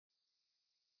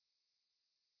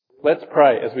Let's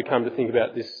pray as we come to think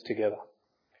about this together.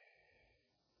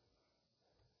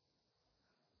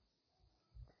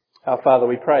 Our Father,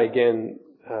 we pray again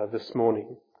this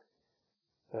morning.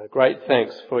 Great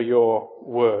thanks for your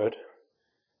word,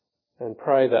 and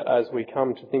pray that as we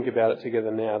come to think about it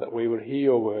together now, that we would hear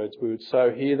your words, we would so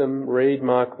hear them, read,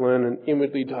 mark, learn, and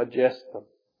inwardly digest them,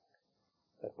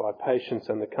 that by patience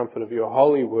and the comfort of your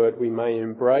holy word we may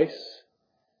embrace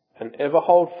and ever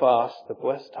hold fast the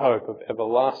blessed hope of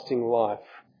everlasting life,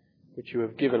 which you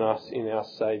have given us in our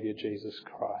Saviour Jesus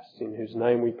Christ, in whose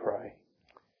name we pray.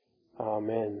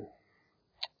 Amen.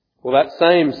 Well, that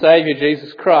same Saviour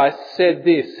Jesus Christ said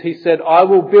this. He said, "I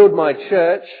will build my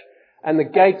church, and the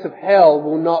gates of hell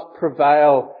will not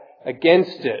prevail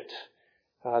against it."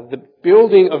 The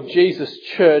building of Jesus'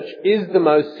 church is the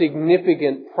most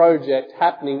significant project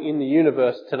happening in the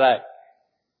universe today.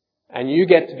 And you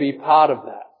get to be part of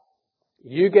that.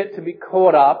 You get to be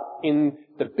caught up in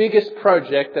the biggest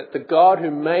project that the God who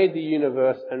made the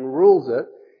universe and rules it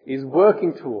is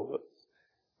working towards.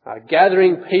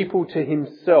 Gathering people to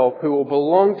himself who will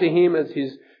belong to him as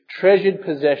his treasured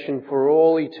possession for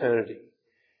all eternity.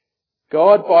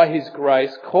 God, by his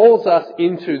grace, calls us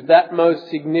into that most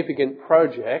significant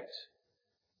project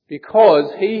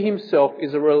because he himself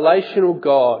is a relational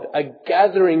God, a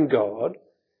gathering God,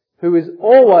 who is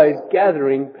always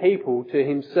gathering people to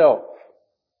himself.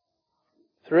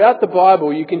 Throughout the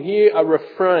Bible, you can hear a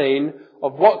refrain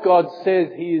of what God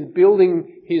says he is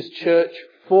building his church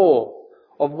for,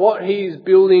 of what he is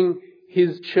building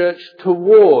his church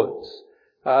towards.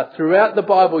 Throughout the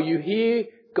Bible, you hear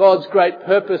God's great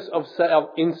purpose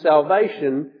in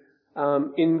salvation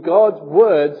in God's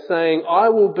word saying, "I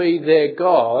will be their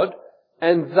God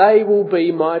and they will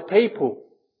be my people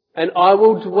and I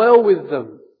will dwell with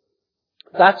them."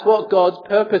 That's what God's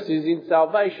purpose is in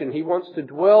salvation. He wants to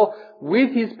dwell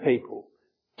with his people,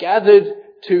 gathered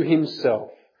to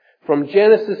himself. From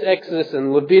Genesis, Exodus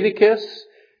and Leviticus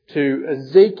to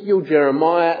Ezekiel,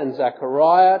 Jeremiah and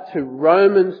Zechariah, to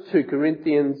Romans, to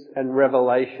Corinthians and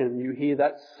Revelation, you hear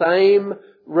that same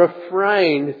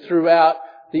refrain throughout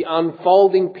the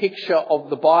unfolding picture of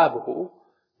the Bible.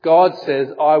 God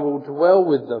says, "I will dwell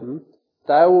with them,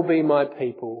 they will be my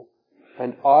people,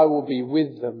 and I will be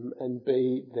with them and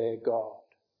be their God."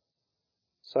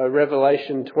 So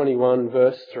Revelation 21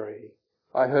 verse 3,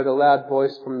 "I heard a loud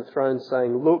voice from the throne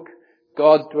saying, 'Look,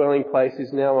 God's dwelling place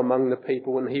is now among the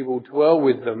people and he will dwell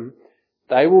with them.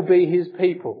 They will be his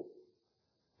people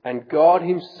and God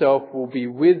himself will be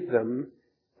with them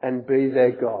and be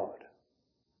their God.'"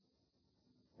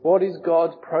 What is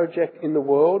God's project in the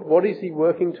world? What is he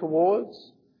working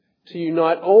towards? To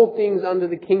unite all things under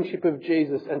the kingship of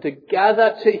Jesus and to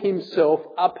gather to himself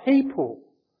a people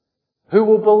who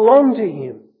will belong to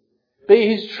him, be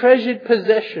his treasured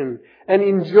possession and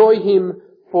enjoy him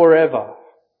forever.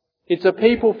 It's a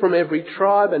people from every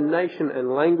tribe and nation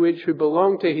and language who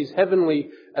belong to his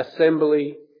heavenly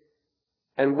assembly.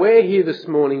 And we're here this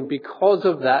morning because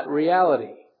of that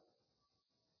reality.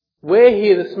 We're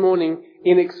here this morning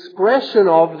in expression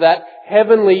of that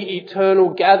heavenly eternal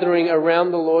gathering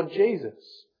around the Lord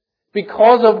Jesus.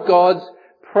 Because of God's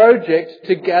project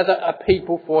to gather a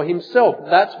people for himself.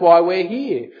 That's why we're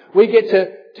here. We get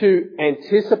to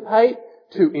anticipate,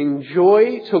 to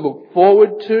enjoy, to look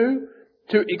forward to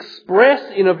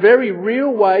express in a very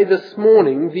real way this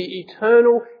morning the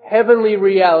eternal heavenly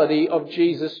reality of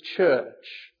Jesus'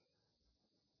 church.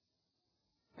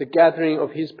 The gathering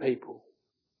of his people.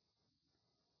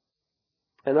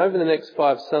 And over the next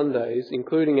 5 Sundays,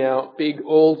 including our big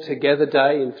all-together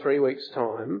day in 3 weeks'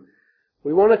 time,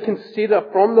 we want to consider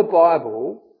from the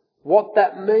Bible what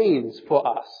that means for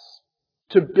us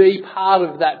to be part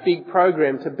of that big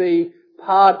program, to be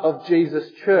part of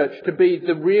Jesus' church, to be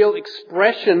the real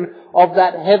expression of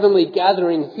that heavenly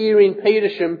gathering here in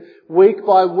Petersham week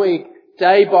by week,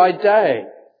 day by day.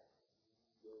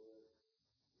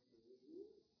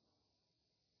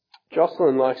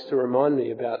 Jocelyn likes to remind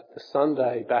me about the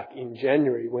Sunday back in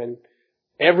January when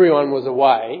everyone was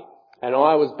away and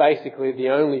I was basically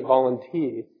the only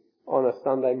volunteer on a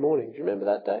Sunday morning. Do you remember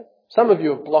that day? Some of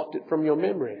you have blocked it from your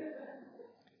memory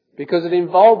because it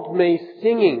involved me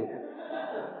singing.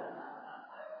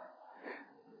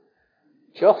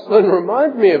 Jocelyn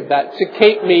reminds me of that to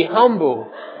keep me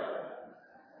humble.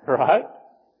 Right?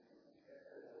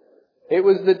 It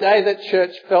was the day that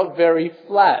church felt very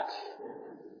flat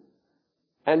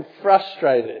and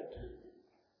frustrated.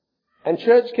 And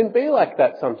church can be like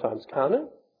that sometimes, can't it?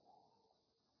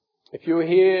 If you were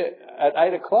here at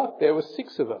 8 o'clock, there were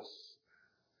 6 of us.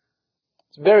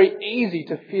 It's very easy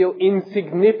to feel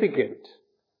insignificant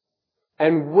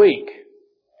and weak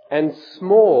and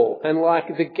small, and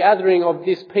like the gathering of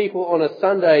this people on a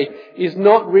Sunday is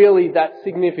not really that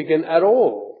significant at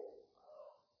all.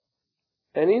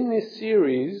 And in this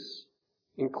series,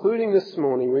 including this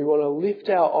morning, we want to lift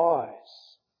our eyes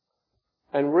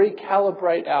and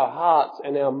recalibrate our hearts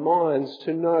and our minds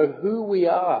to know who we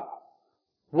are,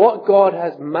 what God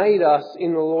has made us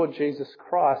in the Lord Jesus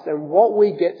Christ, and what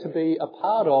we get to be a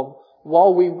part of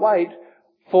while we wait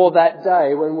for that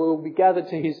day when we will be gathered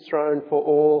to His throne for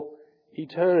all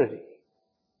eternity.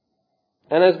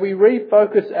 And as we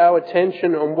refocus our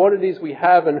attention on what it is we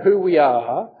have and who we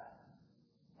are,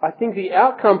 I think the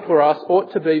outcome for us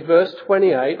ought to be verse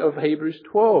 28 of Hebrews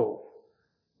 12.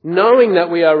 Knowing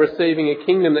that we are receiving a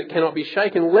kingdom that cannot be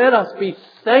shaken, let us be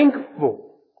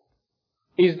thankful,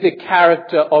 is the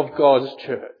character of God's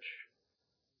church.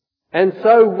 And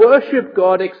so worship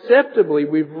God acceptably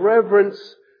with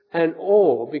reverence and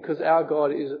awe, because our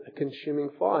God is a consuming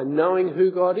fire, knowing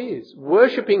who God is,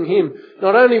 worshipping Him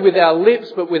not only with our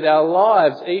lips but with our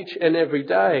lives each and every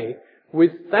day,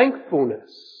 with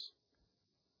thankfulness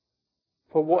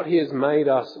for what He has made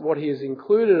us, what He has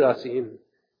included us in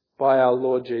by our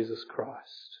Lord Jesus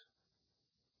Christ.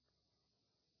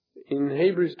 In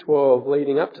Hebrews 12,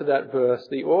 leading up to that verse,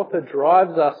 the author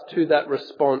drives us to that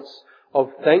response of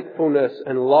thankfulness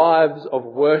and lives of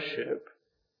worship.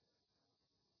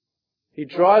 He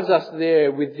drives us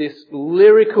there with this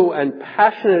lyrical and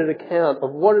passionate account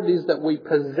of what it is that we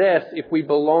possess if we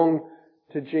belong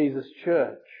to Jesus'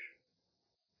 church.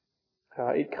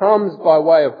 It comes by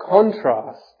way of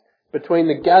contrast between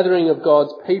the gathering of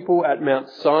God's people at Mount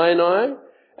Sinai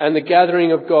and the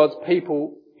gathering of God's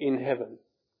people in heaven.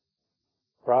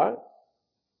 Right?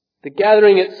 The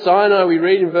gathering at Sinai, we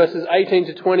read in verses 18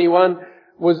 to 21,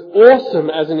 was awesome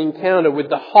as an encounter with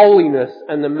the holiness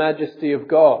and the majesty of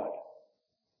God.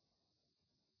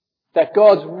 That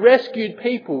God's rescued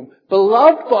people,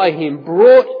 beloved by Him,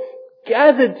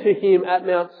 gathered to Him at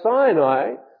Mount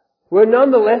Sinai, were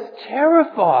nonetheless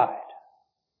terrified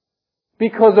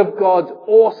because of God's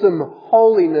awesome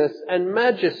holiness and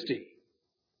majesty.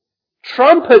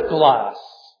 Trumpet blasts,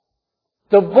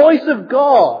 the voice of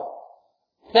God,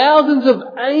 thousands of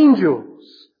angels,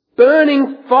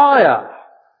 burning fire,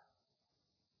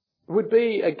 would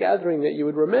be a gathering that you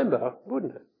would remember,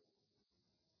 wouldn't it?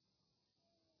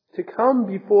 To come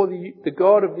before the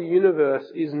God of the universe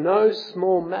is no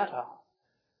small matter.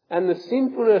 And the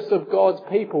sinfulness of God's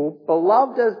people,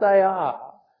 beloved as they are,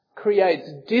 creates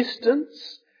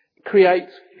distance,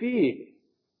 creates fear.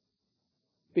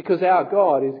 Because our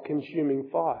God is a consuming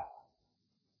fire.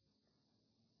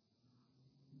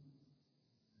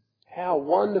 How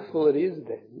wonderful it is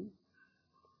then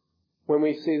when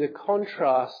we see the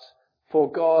contrast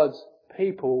for God's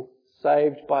people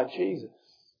saved by Jesus.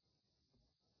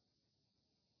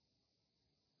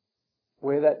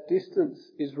 Where that distance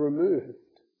is removed,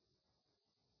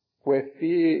 where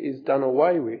fear is done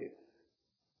away with,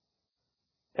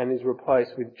 and is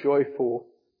replaced with joyful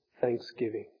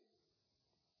thanksgiving.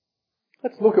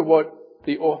 Let's look at what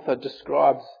the author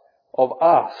describes of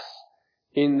us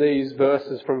in these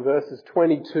verses, from verses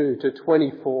 22 to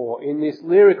 24. In this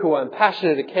lyrical and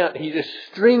passionate account, he just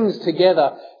strings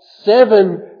together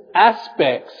 7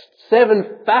 aspects,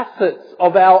 7 facets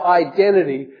of our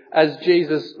identity as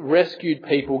Jesus' rescued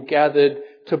people gathered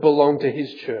to belong to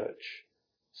His church.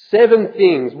 7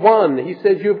 things. 1, he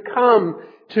says, you've come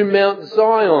to Mount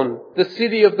Zion, the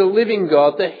city of the living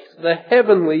God, the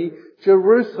heavenly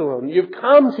Jerusalem. You've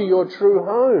come to your true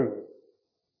home,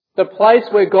 the place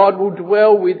where God will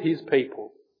dwell with His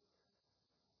people.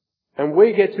 And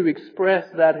we get to express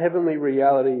that heavenly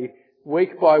reality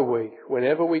week by week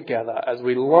whenever we gather, as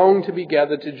we long to be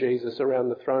gathered to Jesus around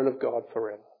the throne of God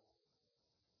forever.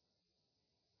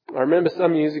 I remember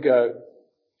some years ago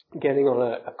getting on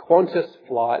a Qantas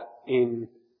flight in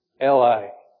LA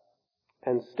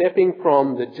and stepping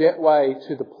from the jetway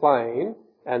to the plane,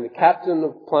 and the captain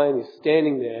of the plane is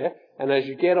standing there, and as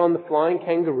you get on the Flying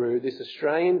Kangaroo, this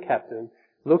Australian captain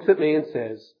looks at me and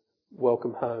says,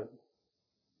 "Welcome home."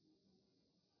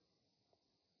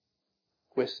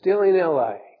 We're still in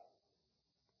LA,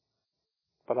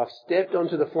 but I've stepped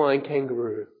onto the Flying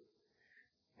Kangaroo,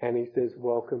 and he says,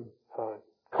 "Welcome home."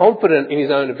 Confident in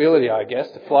his own ability, I guess,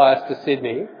 to fly us to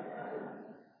Sydney.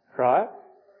 Right?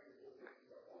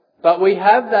 But we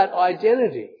have that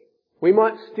identity. We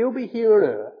might still be here on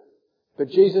earth, but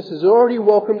Jesus has already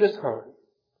welcomed us home,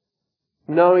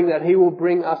 knowing that He will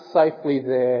bring us safely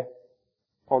there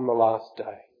on the last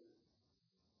day.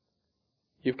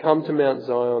 You've come to Mount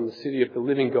Zion, the city of the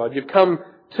living God. You've come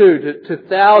 2, to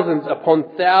thousands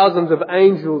upon thousands of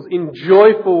angels in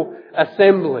joyful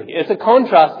assembly. It's a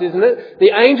contrast, isn't it?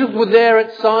 The angels were there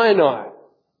at Sinai,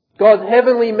 God's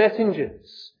heavenly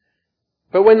messengers.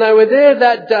 But when they were there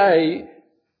that day,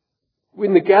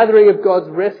 in the gathering of God's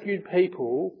rescued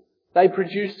people, they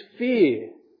produced fear.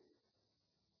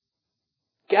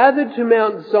 Gathered to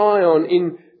Mount Zion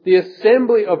in the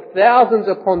assembly of thousands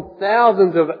upon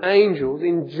thousands of angels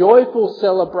in joyful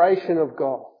celebration of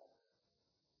God.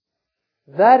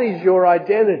 That is your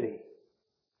identity,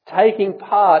 taking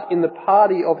part in the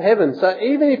party of heaven. So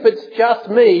even if it's just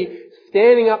me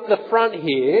standing up the front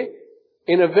here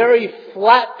in a very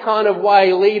flat kind of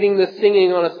way leading the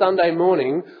singing on a Sunday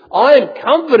morning, I am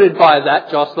comforted by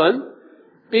that, Jocelyn,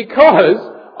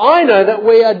 because I know that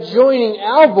we are joining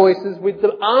our voices with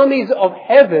the armies of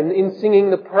heaven in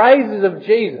singing the praises of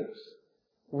Jesus.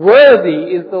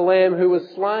 Worthy is the Lamb who was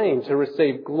slain to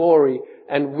receive glory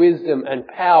and wisdom and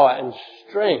power and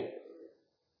strength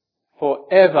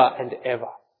forever and ever.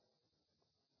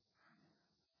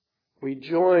 We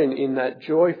join in that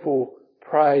joyful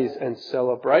praise and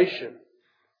celebration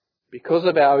because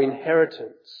of our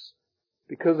inheritance,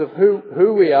 because of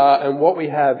who we are and what we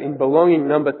have in belonging,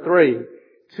 number 3,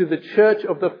 to the church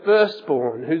of the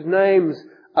firstborn, whose names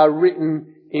are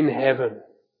written in heaven.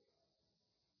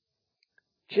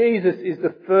 Jesus is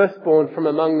the firstborn from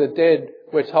among the dead,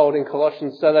 we're told in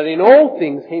Colossians, so that in all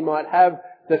things he might have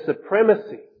the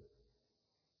supremacy.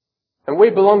 And we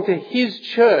belong to his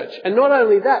church. And not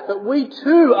only that, but we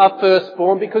too are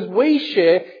firstborn because we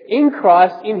share in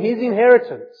Christ in his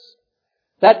inheritance.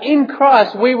 That in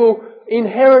Christ we will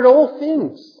inherit all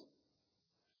things.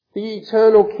 The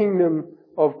eternal kingdom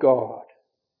of God.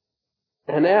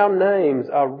 And our names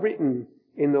are written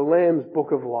in the Lamb's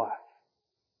book of life.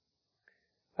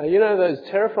 You know those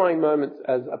terrifying moments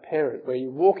as a parent where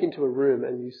you walk into a room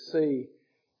and you see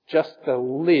just the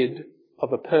lid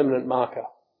of a permanent marker.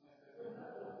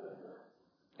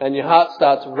 And your heart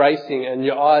starts racing and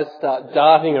your eyes start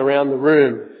darting around the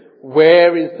room.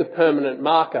 Where is the permanent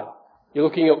marker? You're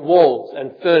looking at walls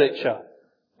and furniture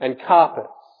and carpets.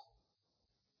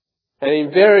 And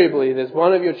invariably there's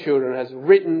one of your children has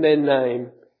written their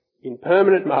name in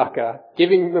permanent marker,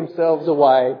 giving themselves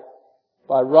away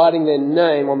by writing their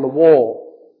name on the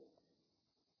wall,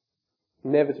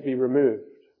 never to be removed,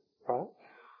 right?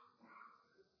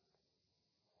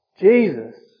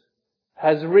 Jesus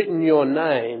has written your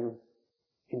name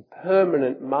in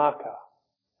permanent marker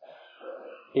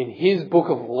in his book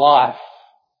of life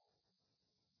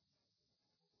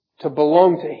to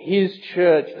belong to his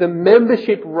church, the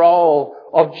membership roll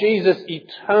of Jesus'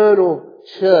 eternal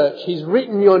church. He's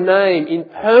written your name in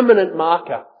permanent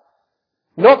marker.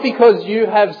 Not because you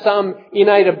have some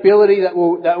innate ability that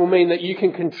will mean that you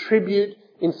can contribute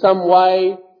in some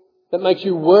way that makes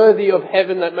you worthy of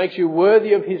heaven, that makes you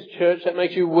worthy of his church, that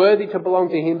makes you worthy to belong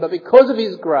to him, but because of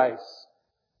his grace,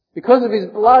 because of his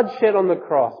blood shed on the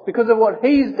cross, because of what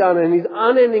he's done and his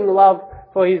unending love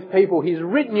for his people, he's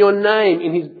written your name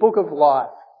in his book of life.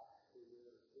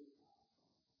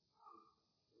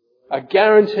 A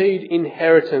guaranteed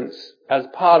inheritance as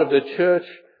part of the church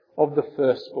of the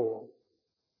firstborn.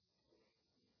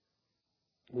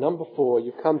 Number 4,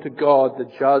 you've come to God, the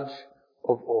judge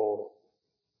of all.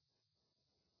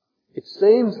 It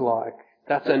seems like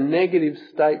that's a negative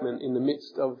statement in the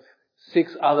midst of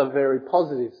 6 other very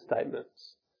positive statements.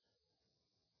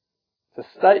 It's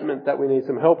a statement that we need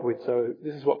some help with, so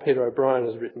this is what Peter O'Brien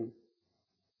has written.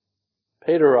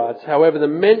 Peter writes, however, the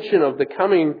mention of the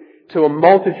coming to a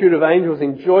multitude of angels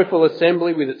in joyful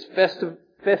assembly with its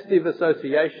festive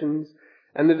associations,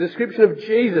 and the description of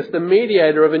Jesus, the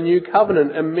mediator of a new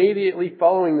covenant, immediately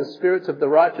following the spirits of the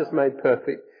righteous made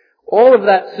perfect, all of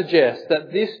that suggests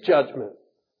that this judgment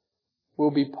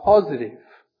will be positive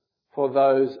for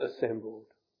those assembled.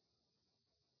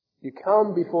 You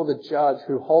come before the judge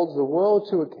who holds the world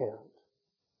to account,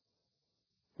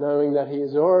 knowing that he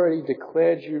has already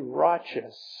declared you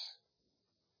righteous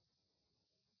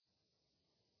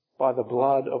by the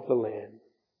blood of the Lamb.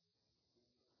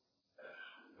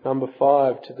 Number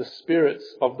 5, to the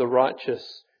spirits of the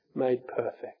righteous made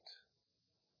perfect.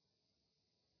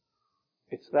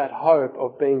 It's that hope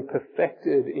of being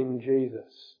perfected in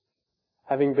Jesus,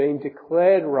 having been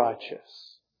declared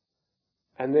righteous,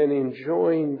 and then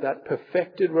enjoying that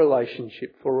perfected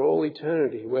relationship for all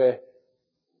eternity where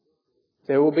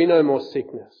there will be no more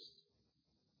sickness,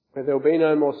 where there will be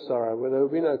no more sorrow, where there will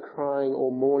be no crying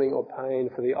or mourning or pain,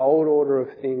 for the old order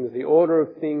of things, the order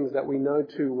of things that we know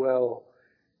too well,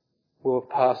 will have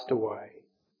passed away.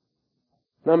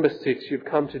 Number 6, you've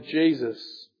come to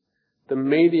Jesus, the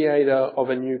mediator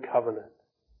of a new covenant.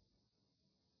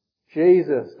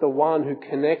 Jesus, the one who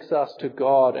connects us to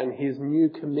God, and his new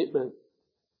commitment.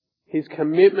 His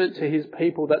commitment to his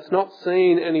people that's not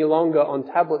seen any longer on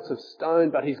tablets of stone,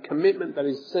 but his commitment that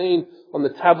is seen on the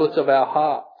tablets of our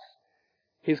hearts.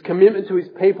 His commitment to his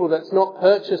people that's not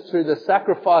purchased through the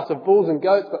sacrifice of bulls and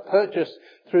goats, but purchased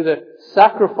through the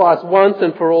sacrifice once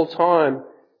and for all time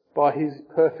by his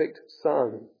perfect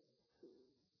Son.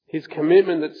 His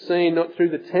commitment that's seen not through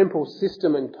the temple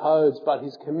system and codes, but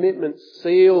his commitment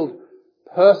sealed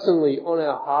personally on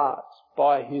our hearts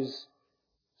by his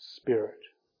Spirit.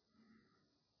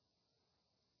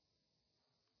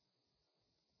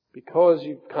 Because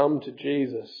you've come to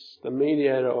Jesus, the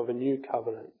mediator of a new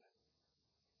covenant,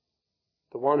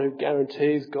 the one who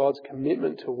guarantees God's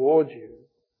commitment toward you,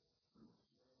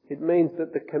 it means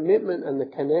that the commitment and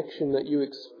the connection that you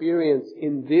experience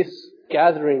in this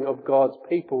gathering of God's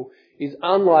people is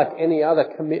unlike any other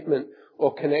commitment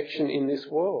or connection in this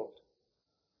world.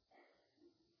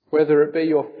 Whether it be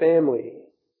your family,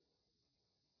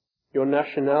 your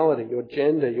nationality, your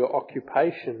gender, your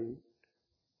occupation,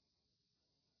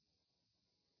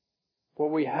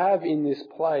 what we have in this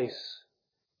place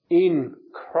in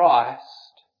Christ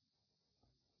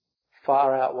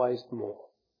far outweighs more.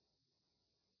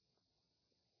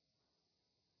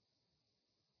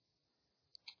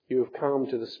 You have come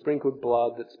to the sprinkled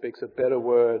blood that speaks a better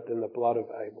word than the blood of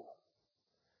Abel.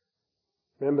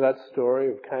 Remember that story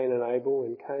of Cain and Abel?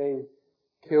 When Cain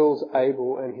kills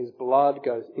Abel and his blood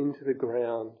goes into the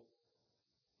ground,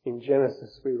 in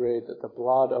Genesis we read that the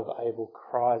blood of Abel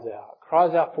cries out.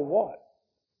 Cries out for what?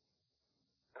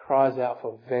 Cries out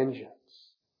for vengeance.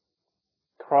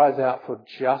 Cries out for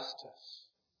justice.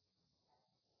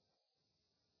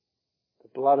 The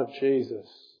blood of Jesus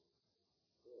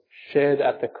shed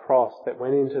at the cross that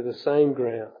went into the same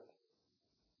ground.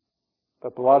 The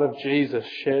blood of Jesus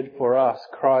shed for us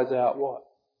cries out what?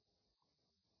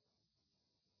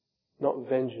 Not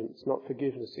vengeance, not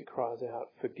forgiveness, it cries out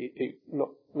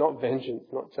not vengeance,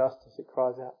 not justice, it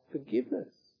cries out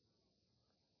forgiveness.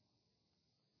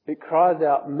 It cries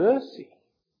out mercy.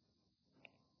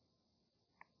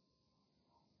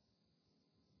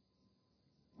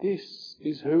 This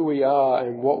is who we are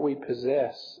and what we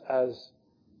possess as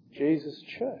Jesus'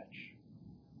 church.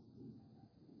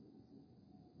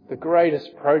 The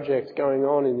greatest project going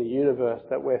on in the universe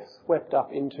that we're swept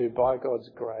up into by God's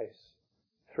grace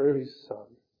through his Son.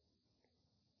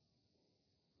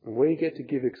 And we get to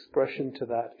give expression to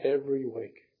that every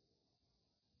week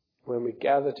when we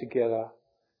gather together,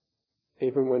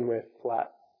 even when we're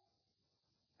flat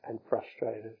and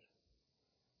frustrated,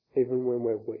 even when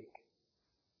we're weak.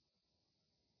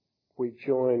 We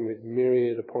join with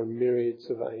myriad upon myriads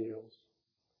of angels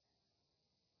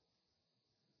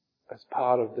as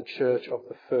part of the church of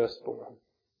the firstborn.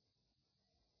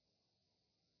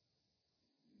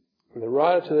 And the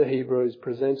writer to the Hebrews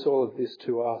presents all of this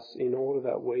to us in order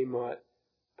that we might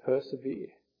persevere,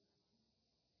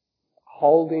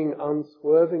 holding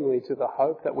unswervingly to the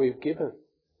hope that we've given,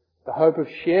 the hope of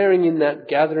sharing in that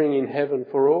gathering in heaven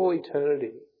for all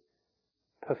eternity,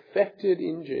 perfected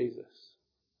in Jesus.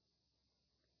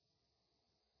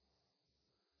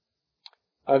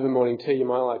 Over morning tea, you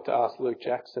might like to ask Luke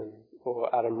Jackson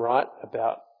or Adam Wright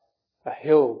about a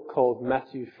hill called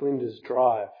Matthew Flinders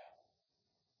Drive.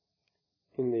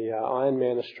 In the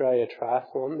Ironman Australia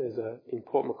Triathlon, in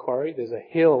Port Macquarie, there's a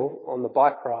hill on the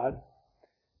bike ride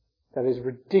that is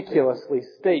ridiculously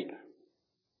steep.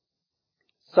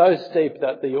 So steep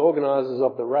that the organisers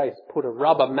of the race put a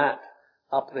rubber mat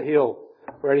up the hill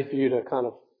ready for you to kind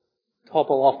of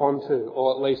topple off onto,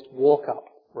 or at least walk up,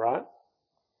 right?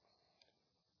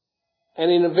 And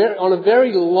on a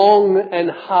very long and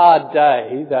hard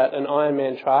day that an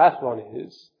Ironman triathlon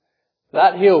is,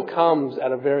 that hill comes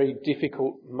at a very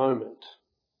difficult moment.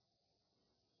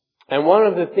 And one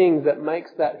of the things that makes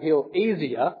that hill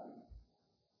easier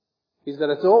is that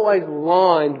it's always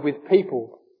lined with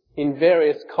people in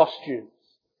various costumes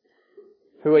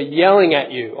who are yelling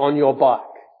at you on your bike.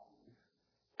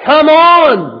 Come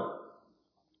on!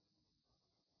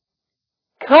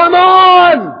 Come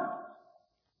on!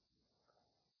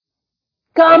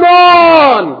 Come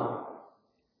on!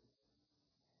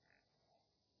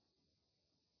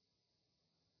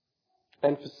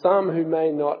 And for some who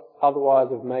may not otherwise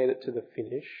have made it to the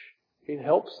finish, it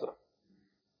helps them.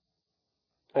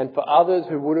 And for others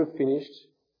who would have finished,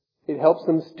 it helps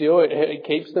them still, it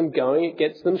keeps them going, it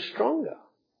gets them stronger.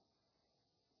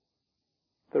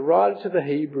 The writer to the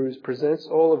Hebrews presents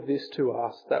all of this to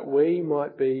us that we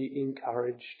might be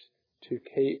encouraged to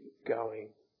keep going.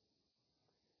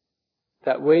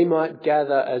 That we might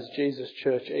gather as Jesus'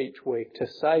 church each week to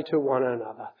say to one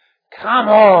another, Come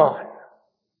on!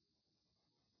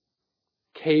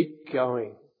 Keep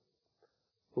going.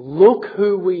 Look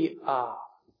who we are.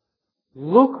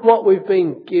 Look what we've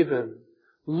been given.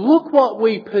 Look what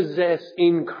we possess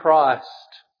in Christ.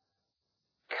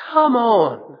 Come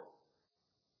on!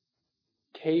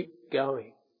 Keep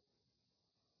going.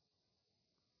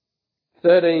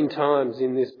 13 times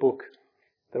in this book,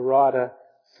 the writer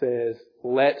says,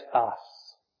 let us.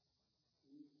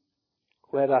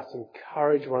 Let us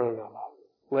encourage one another.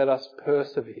 Let us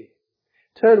persevere.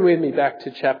 Turn with me back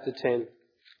to chapter 10.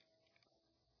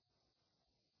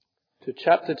 To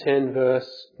chapter 10,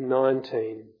 verse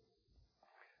 19.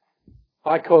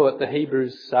 I call it the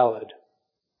Hebrews salad.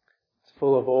 It's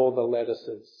full of all the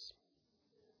lettuces.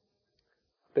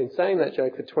 I've been saying that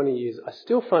joke for 20 years. I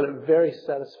still find it very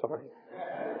satisfying.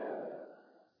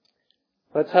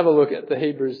 Let's have a look at the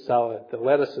Hebrews salad, the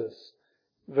lettuces.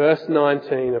 Verse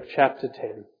 19 of chapter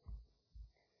 10.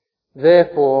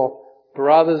 Therefore,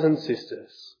 brothers and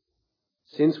sisters,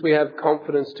 since we have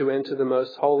confidence to enter the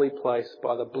most holy place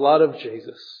by the blood of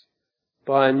Jesus,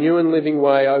 by a new and living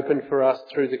way opened for us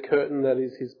through the curtain that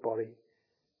is his body,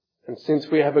 and since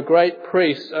we have a great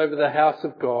priest over the house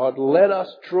of God, let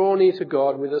us draw near to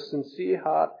God with a sincere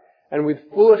heart and with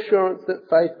full assurance that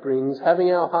faith brings,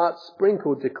 having our hearts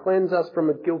sprinkled to cleanse us from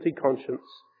a guilty conscience,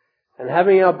 and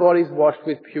having our bodies washed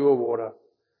with pure water.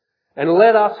 And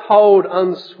let us hold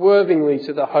unswervingly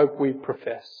to the hope we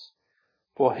profess.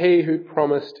 For he who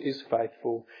promised is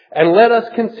faithful. And let us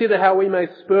consider how we may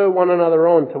spur one another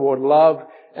on toward love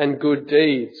and good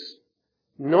deeds,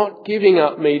 not giving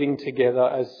up meeting together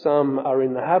as some are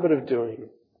in the habit of doing,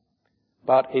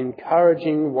 but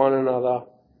encouraging one another,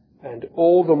 and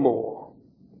all the more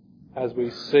as we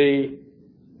see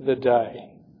the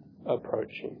day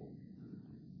approaching.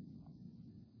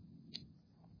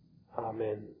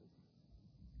 Amen.